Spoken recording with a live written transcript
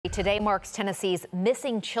Today marks Tennessee's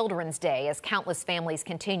Missing Children's Day as countless families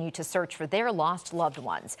continue to search for their lost loved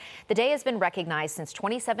ones. The day has been recognized since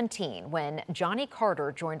 2017 when Johnny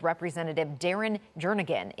Carter joined Representative Darren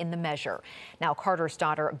Jernigan in the measure. Now, Carter's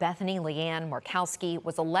daughter Bethany Leanne Markowski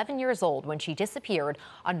was 11 years old when she disappeared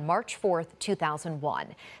on March 4th, 2001.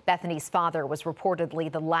 Bethany's father was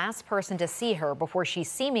reportedly the last person to see her before she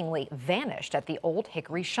seemingly vanished at the Old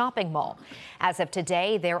Hickory shopping mall. As of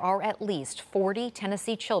today, there are at least 40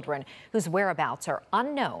 Tennessee children whose whereabouts are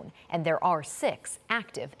unknown, and there are 6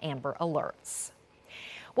 active Amber Alerts.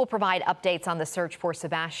 We'll provide updates on the search for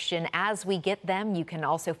Sebastian as we get them. You can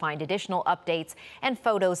also find additional updates and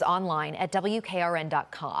photos online at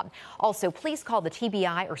WKRN.com. Also, please call the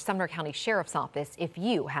TBI or Sumner County Sheriff's Office if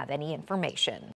you have any information.